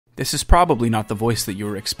This is probably not the voice that you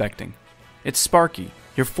were expecting. It's Sparky,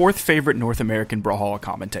 your fourth favorite North American Brawlhalla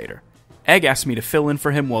commentator. Egg asked me to fill in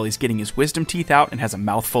for him while he's getting his wisdom teeth out and has a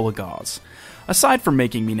mouthful of gauze. Aside from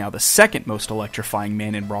making me now the second most electrifying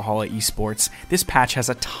man in Brawlhalla esports, this patch has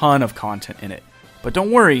a ton of content in it. But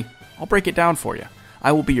don't worry, I'll break it down for you.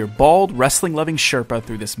 I will be your bald, wrestling-loving Sherpa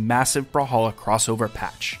through this massive Brawlhalla crossover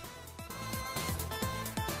patch.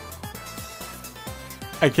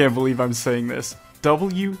 I can't believe I'm saying this.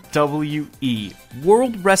 WWE,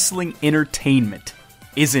 World Wrestling Entertainment,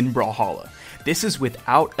 is in Brawlhalla. This is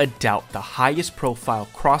without a doubt the highest profile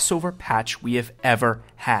crossover patch we have ever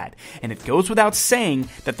had. And it goes without saying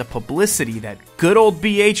that the publicity that good old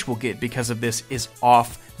BH will get because of this is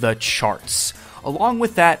off the charts. Along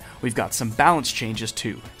with that, we've got some balance changes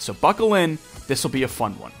too. So buckle in, this will be a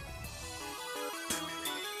fun one.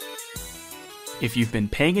 If you've been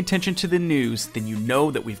paying attention to the news, then you know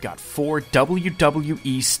that we've got 4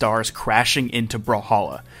 WWE stars crashing into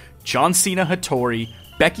Brawlhalla. John Cena Hattori,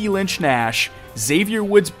 Becky Lynch Nash, Xavier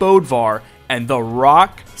Woods Bodvar, and The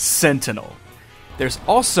Rock Sentinel. There's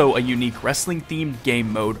also a unique wrestling-themed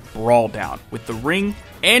game mode, Brawl Down, with the ring,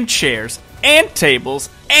 and chairs, and tables,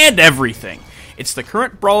 and everything. It's the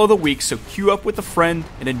current Brawl of the Week, so queue up with a friend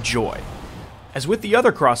and enjoy. As with the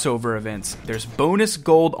other crossover events, there's bonus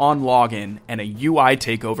gold on login and a UI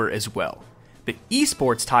takeover as well. The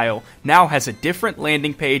esports tile now has a different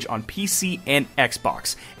landing page on PC and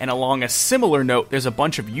Xbox, and along a similar note, there's a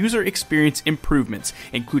bunch of user experience improvements,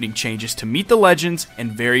 including changes to Meet the Legends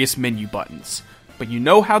and various menu buttons. But you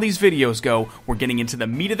know how these videos go, we're getting into the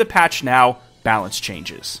meat of the patch now, balance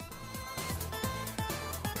changes.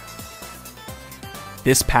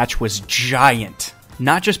 This patch was giant.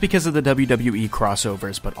 Not just because of the WWE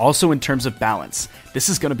crossovers, but also in terms of balance. This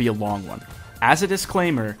is going to be a long one. As a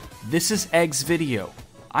disclaimer, this is Egg's video.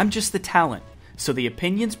 I'm just the talent, so the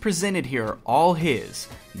opinions presented here are all his,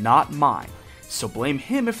 not mine. So blame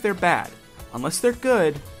him if they're bad, unless they're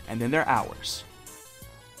good, and then they're ours.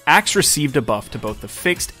 Axe received a buff to both the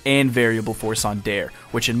fixed and variable force on Dare,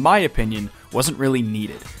 which in my opinion wasn't really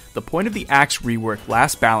needed. The point of the Axe rework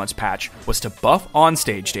last balance patch was to buff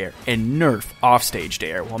onstage Dare and nerf offstage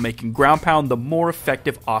Dare while making ground pound the more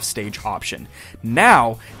effective offstage option.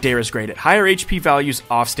 Now, Dare is great at higher HP values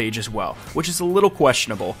offstage as well, which is a little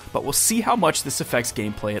questionable, but we'll see how much this affects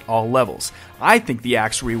gameplay at all levels. I think the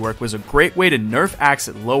Axe rework was a great way to nerf Axe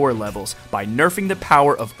at lower levels by nerfing the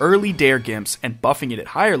power of early Dare gimps and buffing it at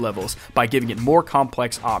higher levels by giving it more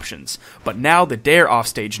complex options. But now the Dare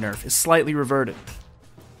offstage nerf is slightly reverted.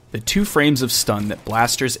 The 2 frames of stun that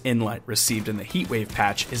Blaster's Inlight received in the Heatwave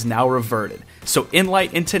patch is now reverted, so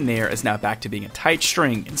Inlight into Nair is now back to being a tight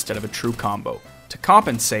string instead of a true combo. To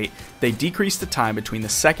compensate, they decreased the time between the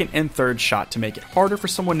second and third shot to make it harder for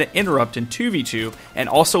someone to interrupt in 2v2 and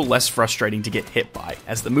also less frustrating to get hit by,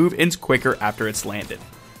 as the move ends quicker after it's landed.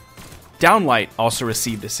 Downlight also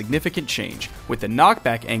received a significant change, with the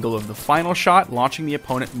knockback angle of the final shot launching the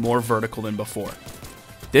opponent more vertical than before.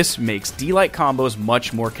 This makes dlight combos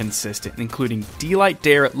much more consistent, including dlight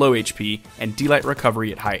Dare at low HP and dlight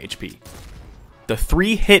Recovery at high HP. The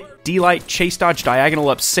 3-hit dlight chase dodge diagonal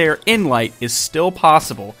up sair in light is still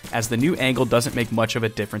possible, as the new angle doesn't make much of a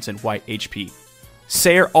difference in white HP.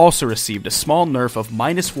 Sair also received a small nerf of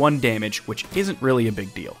 -1 damage, which isn't really a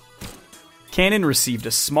big deal. Cannon received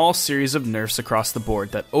a small series of nerfs across the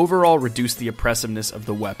board that overall reduced the oppressiveness of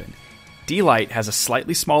the weapon. dlight has a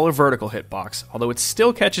slightly smaller vertical hitbox, although it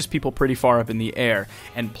still catches people pretty far up in the air,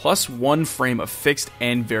 and +1 frame of fixed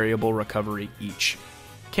and variable recovery each.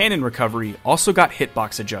 Cannon Recovery also got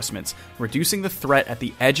hitbox adjustments, reducing the threat at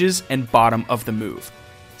the edges and bottom of the move.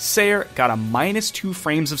 Sair got a -2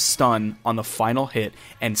 frames of stun on the final hit,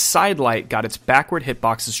 and Sidelight got its backward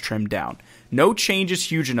hitboxes trimmed down. No change is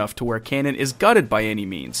huge enough to where Cannon is gutted by any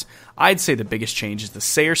means. I'd say the biggest change is the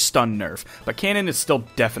Sair stun nerf, but Cannon is still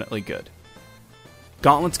definitely good.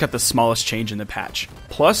 Gauntlet's got the smallest change in the patch.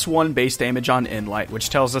 +1 base damage on Inlight, which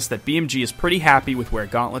tells us that BMG is pretty happy with where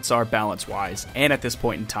Gauntlets are balance-wise, and at this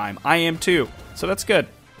point in time, I am too, so that's good.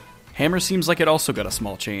 Hammer seems like it also got a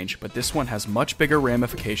small change, but this one has much bigger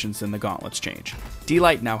ramifications than the Gauntlet's change.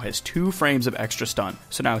 dlight now has 2 frames of extra stun,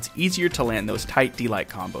 so now it's easier to land those tight dlight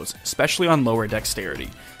combos, especially on lower dexterity.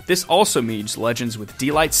 This also means legends with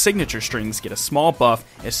dlight signature strings get a small buff,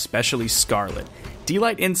 especially Scarlet.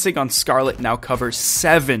 dlight Insig on Scarlet now covers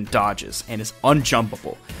 7 dodges and is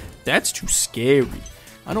unjumpable. That's too scary.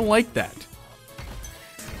 I don't like that.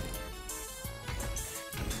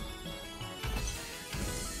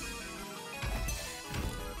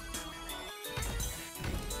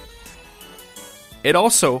 It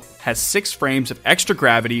also has 6 frames of extra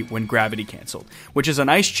gravity when gravity cancelled, which is a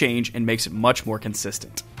nice change and makes it much more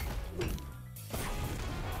consistent.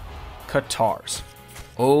 Katars.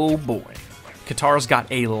 Oh boy. Katar's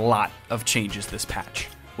got a lot of changes this patch,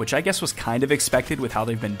 which I guess was kind of expected with how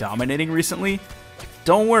they've been dominating recently.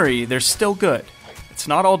 Don't worry, they're still good. It's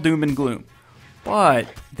not all doom and gloom, but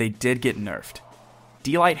they did get nerfed.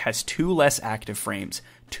 Dlight has 2 less active frames,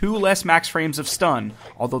 2 less max frames of stun,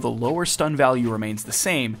 although the lower stun value remains the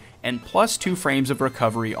same, and plus 2 frames of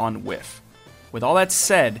recovery on whiff. With all that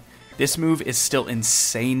said, this move is still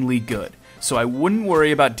insanely good, so I wouldn't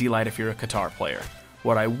worry about dlight if you're a Katar player.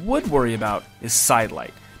 What I would worry about is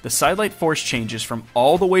sidelight. The sidelight force changes from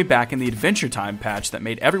all the way back in the Adventure Time patch that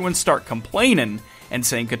made everyone start complaining and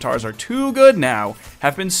saying Katars are too good now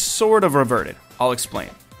have been sort of reverted. I'll explain.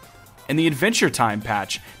 In the Adventure Time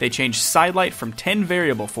patch, they changed sidelight from 10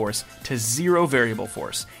 variable force to 0 variable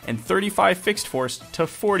force, and 35 fixed force to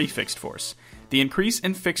 40 fixed force. The increase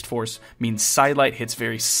in fixed force means sidelight hits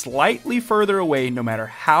very slightly further away no matter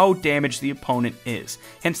how damaged the opponent is,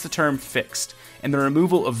 hence the term fixed. And the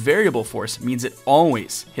removal of variable force means it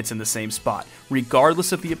always hits in the same spot,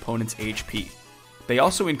 regardless of the opponent's HP. They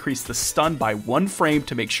also increased the stun by 1 frame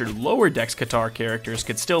to make sure lower dex Katar characters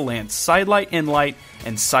could still land sidelight inlight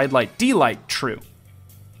and sidelight dlight true.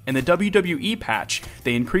 In the WWE patch,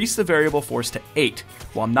 they increased the variable force to 8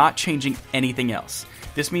 while not changing anything else.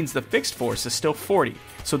 This means the fixed force is still 40,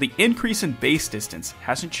 so the increase in base distance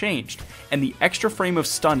hasn't changed, and the extra frame of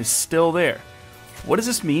stun is still there. What does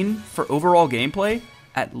this mean for overall gameplay?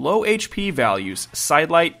 At low HP values,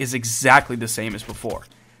 sidelight is exactly the same as before.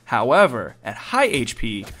 However, at high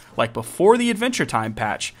HP, like before the Adventure Time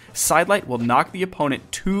patch, sidelight will knock the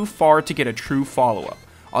opponent too far to get a true follow-up,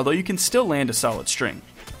 although you can still land a solid string.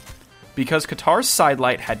 Because Katar's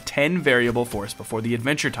sidelight had 10 variable force before the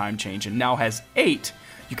Adventure Time change and now has 8,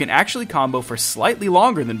 you can actually combo for slightly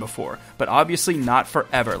longer than before, but obviously not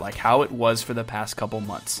forever like how it was for the past couple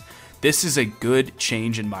months. This is a good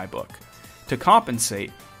change in my book. To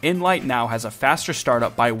compensate, Inlight now has a faster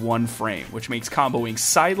startup by 1 frame, which makes comboing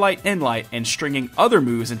sidelight inlight and stringing other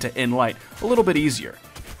moves into inlight a little bit easier.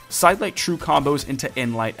 Sidelight true combos into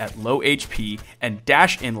inlight at low HP and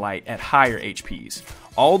dash inlight at higher HPs,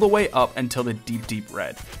 all the way up until the deep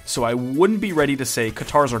red, so I wouldn't be ready to say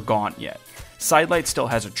Katars are gone yet. Sidelight still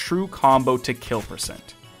has a true combo to kill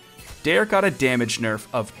percent. Dare got a damage nerf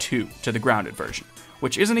of 2 to the grounded version,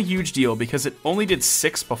 which isn't a huge deal because it only did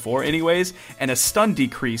 6 before anyways, and a stun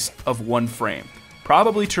decrease of 1 frame,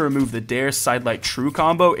 probably to remove the Dare Sidelight True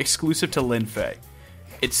combo exclusive to Lin Fei.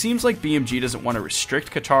 It seems like BMG doesn't want to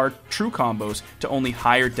restrict Katar True combos to only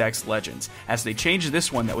higher dex legends, as they changed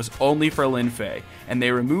this one that was only for Lin Fei, and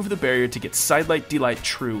they removed the barrier to get Sidelight Dlight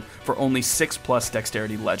True for only 6+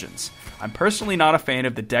 dexterity legends. I'm personally not a fan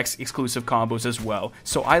of the dex exclusive combos as well,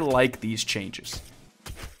 so I like these changes.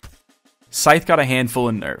 Scythe got a handful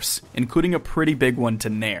of nerfs, including a pretty big one to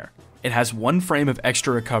Nair. It has 1 frame of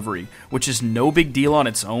extra recovery, which is no big deal on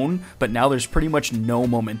its own, but now there's pretty much no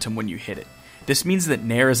momentum when you hit it. This means that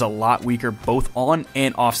Nair is a lot weaker both on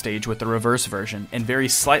and off stage with the reverse version, and very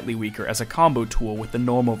slightly weaker as a combo tool with the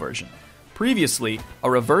normal version. Previously, a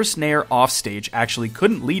reverse Nair off stage actually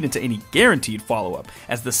couldn't lead into any guaranteed follow-up,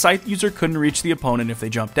 as the Scythe user couldn't reach the opponent if they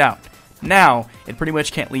jumped out. Now, it pretty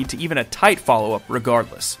much can't lead to even a tight follow-up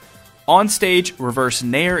regardless. On stage, reverse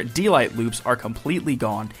Nair dlight loops are completely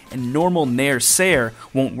gone, and normal Nair sair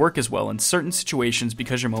won't work as well in certain situations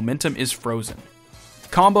because your momentum is frozen.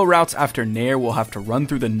 Combo routes after Nair will have to run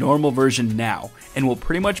through the normal version now, and will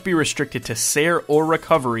pretty much be restricted to sair or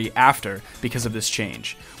recovery after because of this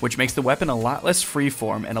change, which makes the weapon a lot less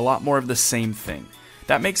freeform and a lot more of the same thing.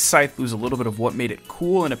 That makes Scythe lose a little bit of what made it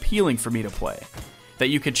cool and appealing for me to play. That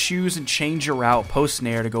you could choose and change your route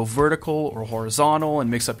post-Nair to go vertical or horizontal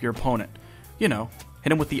and mix up your opponent. You know,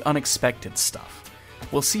 hit him with the unexpected stuff.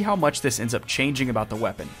 We'll see how much this ends up changing about the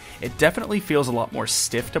weapon. It definitely feels a lot more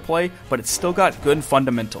stiff to play, but it's still got good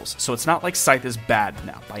fundamentals, so it's not like Scythe is bad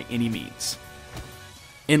now by any means.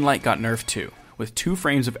 Inlight got nerfed too, with 2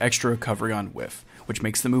 frames of extra recovery on whiff, which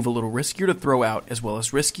makes the move a little riskier to throw out as well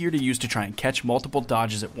as riskier to use to try and catch multiple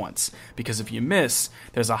dodges at once, because if you miss,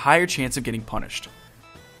 there's a higher chance of getting punished.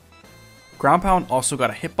 Ground Pound also got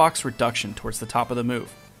a hitbox reduction towards the top of the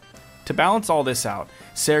move. To balance all this out,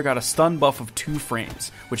 Sair got a stun buff of 2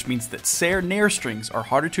 frames, which means that Sair Nair strings are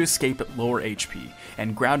harder to escape at lower HP,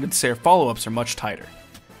 and grounded Sair follow-ups are much tighter.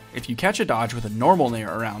 If you catch a dodge with a normal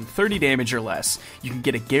Nair around 30 damage or less, you can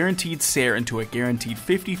get a guaranteed Sair into a guaranteed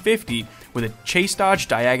 50-50 with a chase dodge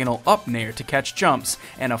diagonal up Nair to catch jumps,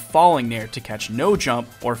 and a falling Nair to catch no jump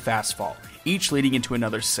or fast fall, each leading into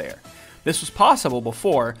another Sair. This was possible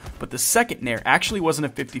before, but the second Nair actually wasn't a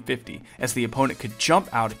 50-50, as the opponent could jump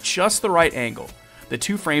out at just the right angle. The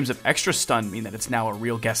 2 frames of extra stun mean that it's now a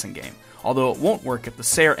real guessing game, although it won't work if the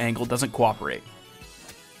sair angle doesn't cooperate.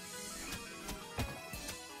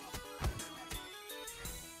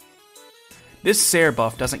 This sair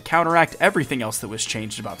buff doesn't counteract everything else that was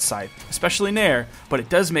changed about Scythe, especially Nair, but it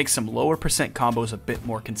does make some lower percent combos a bit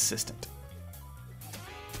more consistent.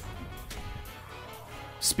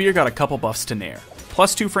 Spear got a couple buffs to Nair,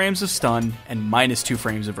 plus 2 frames of stun and minus 2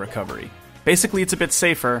 frames of recovery. Basically it's a bit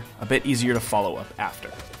safer, a bit easier to follow up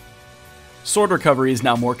after. Sword recovery is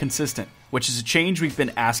now more consistent, which is a change we've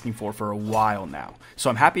been asking for a while now,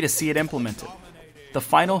 so I'm happy to see it implemented. The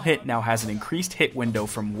final hit now has an increased hit window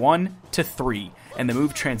from 1 to 3, and the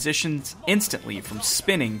move transitions instantly from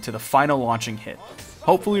spinning to the final launching hit.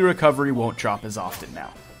 Hopefully recovery won't drop as often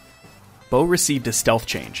now. Bow received a stealth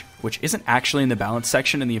change, which isn't actually in the balance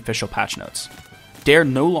section in the official patch notes. Dare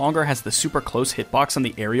no longer has the super close hitbox on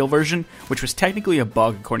the aerial version, which was technically a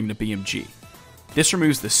bug according to BMG. This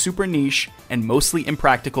removes the super niche and mostly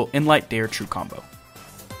impractical Inlight Dare true combo.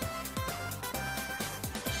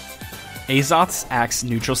 Azoth's Axe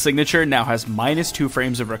neutral signature now has minus 2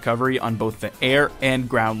 frames of recovery on both the air and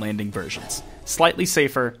ground landing versions. Slightly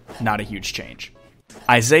safer, not a huge change.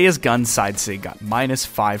 Isaiah's gun side sig got minus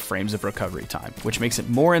 5 frames of recovery time, which makes it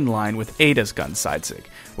more in line with Ada's gun side sig,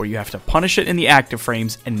 where you have to punish it in the active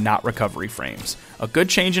frames and not recovery frames. A good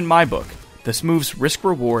change in my book. This move's risk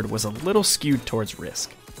reward was a little skewed towards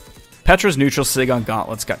risk. Petra's neutral sig on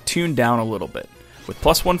gauntlets got tuned down a little bit, with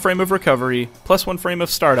plus 1 frame of recovery, plus 1 frame of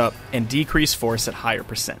startup, and decreased force at higher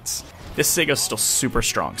percents. This sig is still super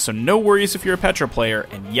strong, so no worries if you're a Petra player,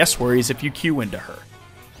 and yes worries if you Q into her.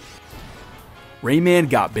 Rayman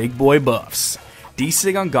got big boy buffs.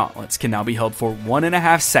 D-Sig on gauntlets can now be held for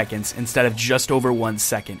 1.5 seconds instead of just over 1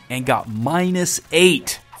 second, and got minus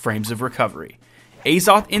 8 frames of recovery.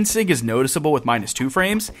 Azoth Insig is noticeable with minus 2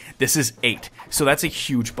 frames, this is 8, so that's a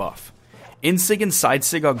huge buff. Insig and Side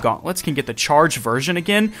Sig on gauntlets can get the charge version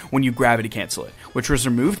again when you gravity cancel it, which was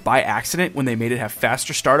removed by accident when they made it have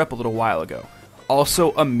faster startup a little while ago.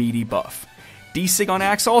 Also a meaty buff. D-Sig on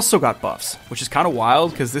Axe also got buffs, which is kind of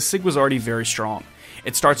wild because this Sig was already very strong.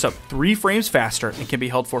 It starts up 3 frames faster and can be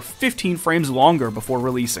held for 15 frames longer before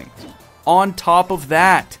releasing. On top of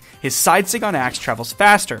that, his Side Sig on Axe travels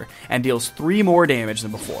faster and deals 3 more damage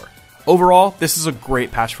than before. Overall, this is a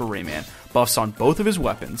great patch for Rayman. Buffs on both of his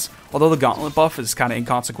weapons, although the gauntlet buff is kind of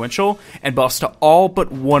inconsequential, and buffs to all but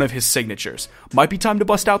one of his signatures. Might be time to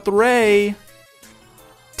bust out the Ray!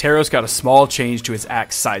 Taros got a small change to his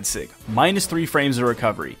Axe side sig, minus 3 frames of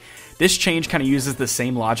recovery. This change kind of uses the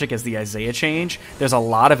same logic as the Isaiah change. There's a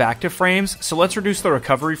lot of active frames, so let's reduce the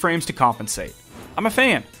recovery frames to compensate. I'm a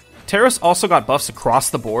fan. Taros also got buffs across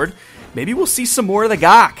the board. Maybe we'll see some more of the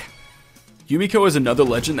Gok. Yumiko is another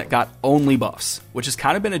legend that got only buffs, which has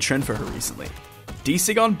kind of been a trend for her recently.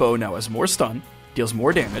 D-Sig on Bow now has more stun, deals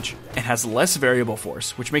more damage, and has less variable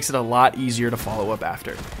force, which makes it a lot easier to follow up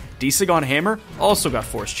after. D-Sig on Hammer also got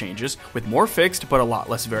force changes, with more fixed but a lot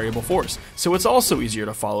less variable force, so it's also easier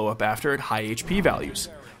to follow up after at high HP values.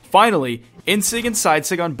 Finally, Insig and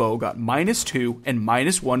Sidesig on Bow got minus 2 and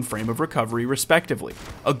minus 1 frame of recovery respectively.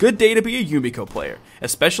 A good day to be a Yumiko player,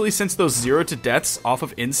 especially since those 0 to deaths off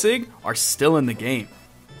of Insig are still in the game.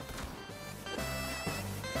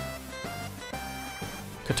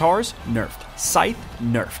 Katar's nerfed, Scythe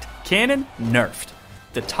nerfed, Cannon nerfed.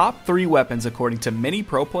 The top 3 weapons according to many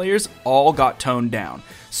pro players all got toned down.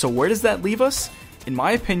 So where does that leave us? In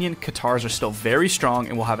my opinion, Katars are still very strong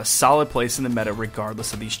and will have a solid place in the meta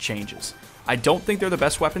regardless of these changes. I don't think they're the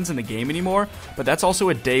best weapons in the game anymore, but that's also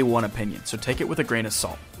a day 1 opinion, so take it with a grain of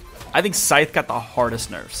salt. I think Scythe got the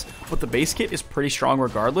hardest nerfs, but the base kit is pretty strong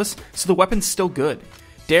regardless, so the weapon's still good.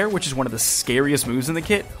 Dare, which is one of the scariest moves in the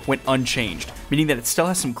kit, went unchanged, meaning that it still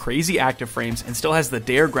has some crazy active frames and still has the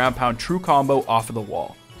Dare ground pound true combo off of the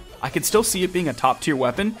wall. I could still see it being a top tier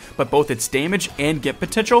weapon, but both its damage and get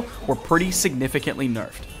potential were pretty significantly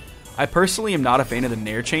nerfed. I personally am not a fan of the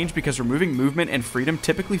Nair change because removing movement and freedom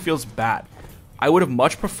typically feels bad. I would have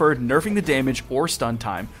much preferred nerfing the damage or stun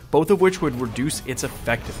time, both of which would reduce its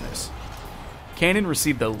effectiveness. Cannon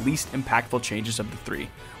received the least impactful changes of the 3,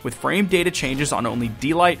 with frame data changes on only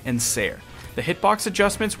dlight and sair. The hitbox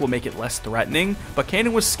adjustments will make it less threatening, but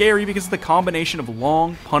Cannon was scary because of the combination of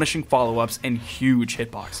long, punishing follow-ups and huge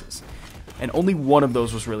hitboxes. And only one of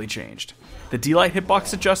those was really changed. The dlight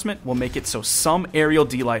hitbox adjustment will make it so some aerial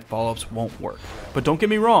dlight follow-ups won't work. But don't get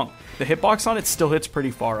me wrong, the hitbox on it still hits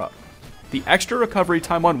pretty far up. The extra recovery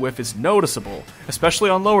time on whiff is noticeable, especially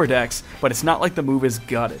on lower decks, but it's not like the move is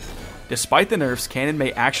gutted. Despite the nerfs, Cannon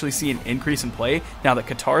may actually see an increase in play now that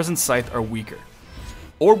Katars and Scythe are weaker.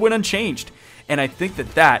 Orb went unchanged, and I think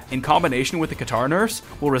that, in combination with the Katar nerfs,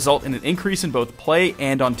 will result in an increase in both play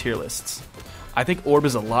and on tier lists. I think Orb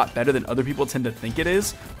is a lot better than other people tend to think it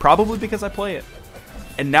is, probably because I play it.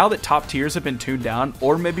 And now that top tiers have been tuned down,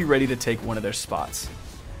 Orb may be ready to take one of their spots.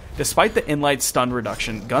 Despite the Inlight stun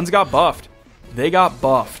reduction, guns got buffed. They got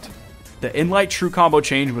buffed. The Inlight true combo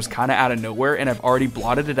change was kinda out of nowhere, and I've already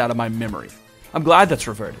blotted it out of my memory. I'm glad that's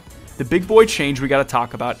reverted. The big boy change we gotta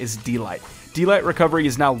talk about is dlight. Dlight recovery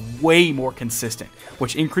is now way more consistent,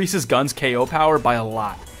 which increases guns' KO power by a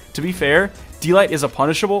lot. To be fair, dlight is a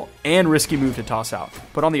punishable and risky move to toss out,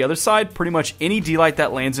 but on the other side, pretty much any dlight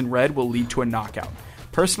that lands in red will lead to a knockout.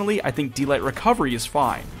 Personally, I think dlight recovery is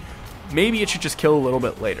fine. Maybe it should just kill a little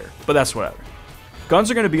bit later, but that's whatever. Guns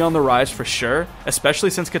are going to be on the rise for sure,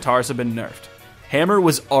 especially since Katars have been nerfed. Hammer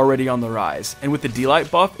was already on the rise, and with the dlight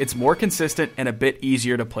buff, it's more consistent and a bit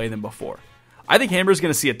easier to play than before. I think Hammer is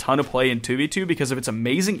going to see a ton of play in 2v2 because of its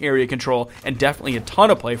amazing area control, and definitely a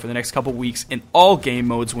ton of play for the next couple weeks in all game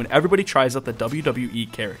modes when everybody tries out the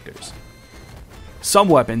WWE characters. Some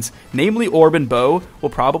weapons, namely Orb and Bow, will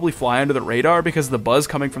probably fly under the radar because of the buzz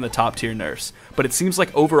coming from the top tier nerfs, but it seems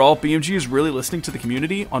like overall BMG is really listening to the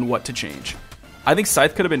community on what to change. I think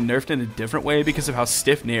Scythe could have been nerfed in a different way because of how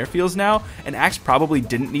stiff Nair feels now, and Axe probably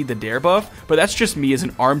didn't need the dare buff, but that's just me as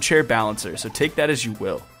an armchair balancer, so take that as you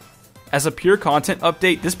will. As a pure content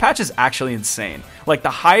update, this patch is actually insane. Like the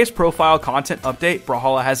highest profile content update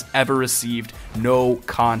Brawlhalla has ever received, no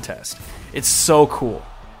contest. It's so cool.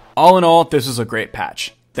 All in all, this was a great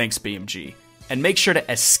patch. Thanks BMG. And make sure to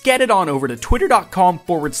esket it on over to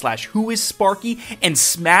twitter.com/whoissparky and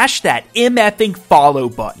smash that MFing follow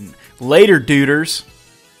button. Later, duders.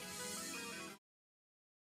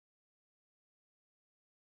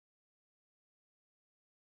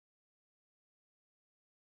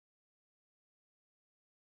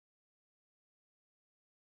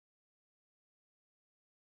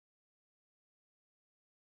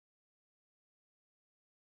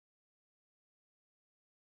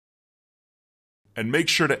 And make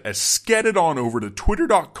sure to esket it on over to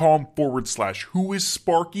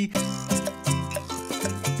twitter.com/whoissparky